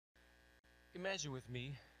Imagine with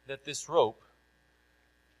me that this rope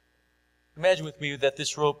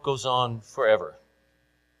goes on forever.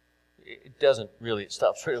 It doesn't really. It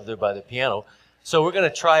stops right over there by the piano. So we're going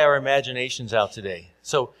to try our imaginations out today.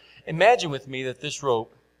 So imagine with me that this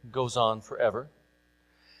rope goes on forever.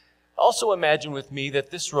 Also imagine with me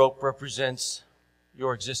that this rope represents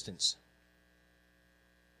your existence.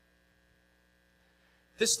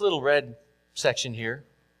 This little red section here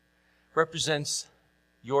represents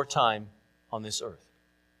your time on this earth.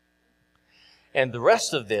 And the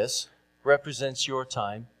rest of this represents your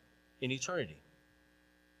time in eternity.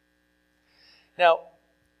 Now,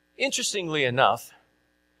 interestingly enough,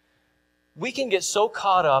 we can get so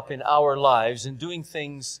caught up in our lives and doing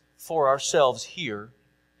things for ourselves here,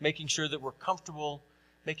 making sure that we're comfortable,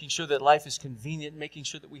 making sure that life is convenient, making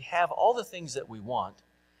sure that we have all the things that we want,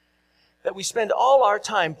 that we spend all our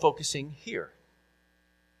time focusing here.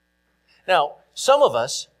 Now, some of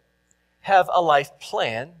us have a life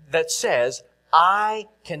plan that says, I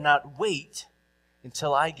cannot wait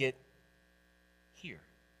until I get here.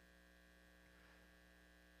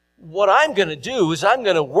 What I'm going to do is I'm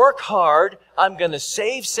going to work hard, I'm going to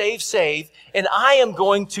save, and I am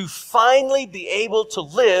going to finally be able to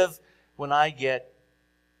live when I get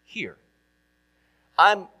here.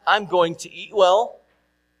 I'm going to eat well.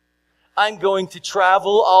 I'm going to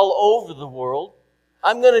travel all over the world.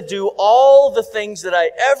 I'm going to do all the things that I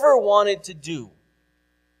ever wanted to do.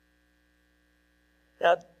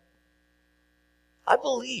 Now, I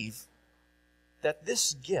believe that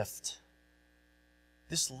this gift,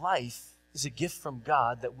 this life, is a gift from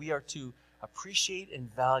God that we are to appreciate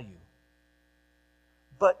and value.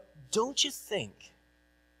 But don't you think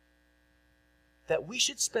that we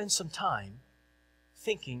should spend some time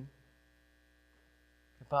thinking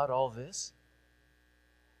about all this?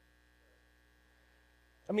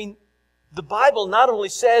 I mean, the Bible not only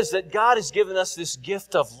says that God has given us this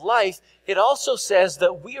gift of life, it also says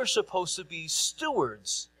that we are supposed to be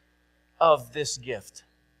stewards of this gift.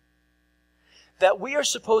 That we are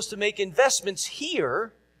supposed to make investments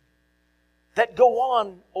here that go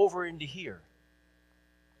on over into here.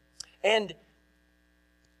 And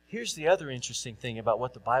here's the other interesting thing about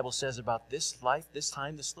what the Bible says about this life, this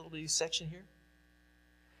time, this little bitty section here.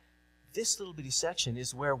 This little bitty section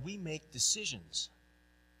is where we make decisions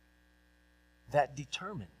that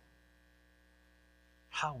determine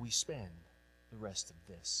how we spend the rest of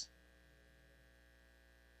this.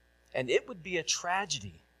 And it would be a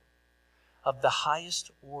tragedy of the highest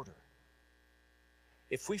order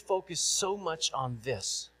if we focus so much on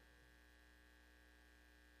this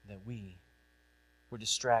that we were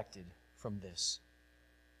distracted from this.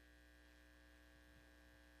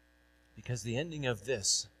 Because the ending of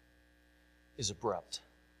this is abrupt.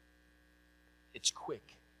 It's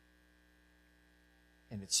quick.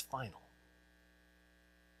 And it's final.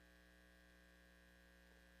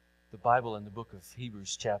 The Bible in the book of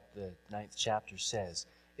Hebrews, the 9th chapter, says,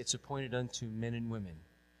 it's appointed unto men and women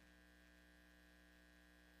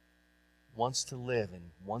once to live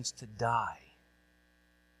and once to die,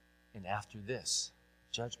 and after this,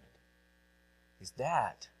 judgment. Is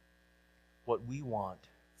that what we want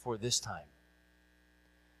for this time?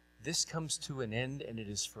 This comes to an end, and it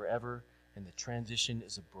is forever, and the transition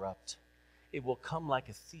is abrupt. It will come like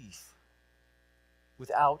a thief,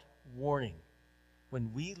 without warning,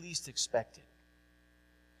 when we least expect it.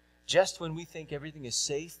 Just when we think everything is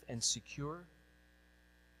safe and secure,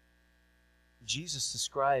 Jesus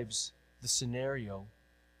describes the scenario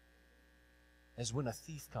as when a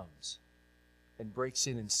thief comes and breaks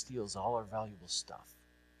in and steals all our valuable stuff.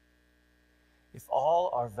 If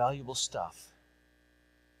all our valuable stuff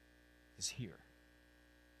is here,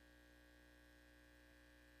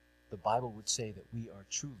 the Bible would say that we are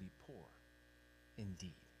truly poor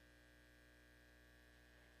indeed.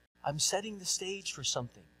 I'm setting the stage for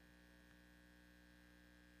something.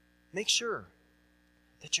 Make sure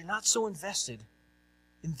that you're not so invested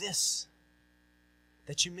in this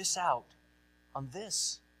that you miss out on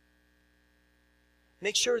this.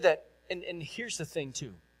 Make sure that, and here's the thing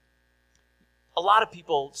too. A lot of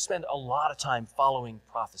people spend a lot of time following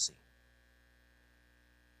prophecy.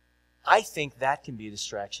 I think that can be a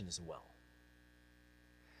distraction as well.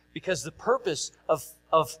 Because the purpose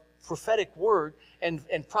of prophetic word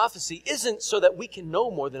and prophecy isn't so that we can know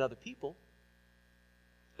more than other people.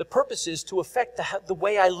 The purpose is to affect the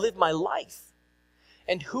way I live my life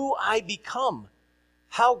and who I become.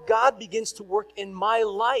 How God begins to work in my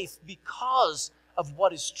life because of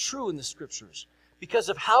what is true in the Scriptures. Because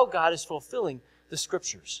of how God is fulfilling the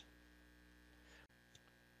Scriptures.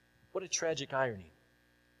 What a tragic irony.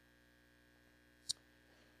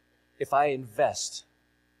 If I invest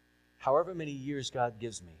however many years God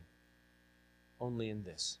gives me, only in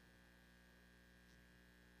this.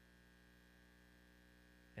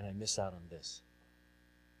 And I miss out on this.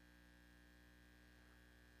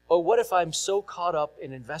 Or what if I'm so caught up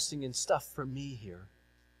in investing in stuff for me here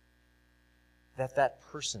that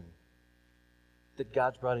person that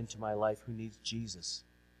God's brought into my life who needs Jesus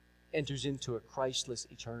enters into a Christless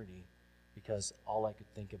eternity because all I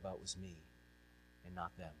could think about was me and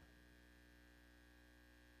not them?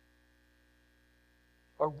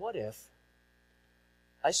 Or what if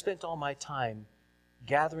I spent all my time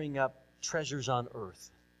gathering up treasures on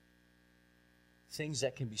earth, things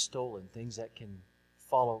that can be stolen, things that can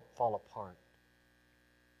fall apart,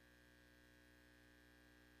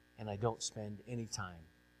 and I don't spend any time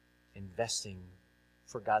investing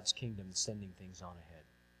for God's kingdom and sending things on ahead?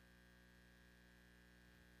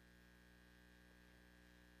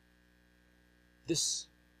 This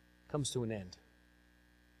comes to an end.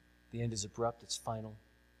 The end is abrupt, it's final.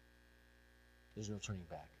 There's no turning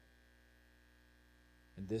back.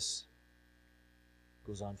 And this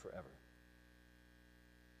goes on forever.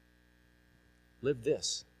 Live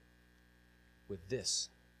this with this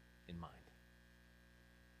in mind.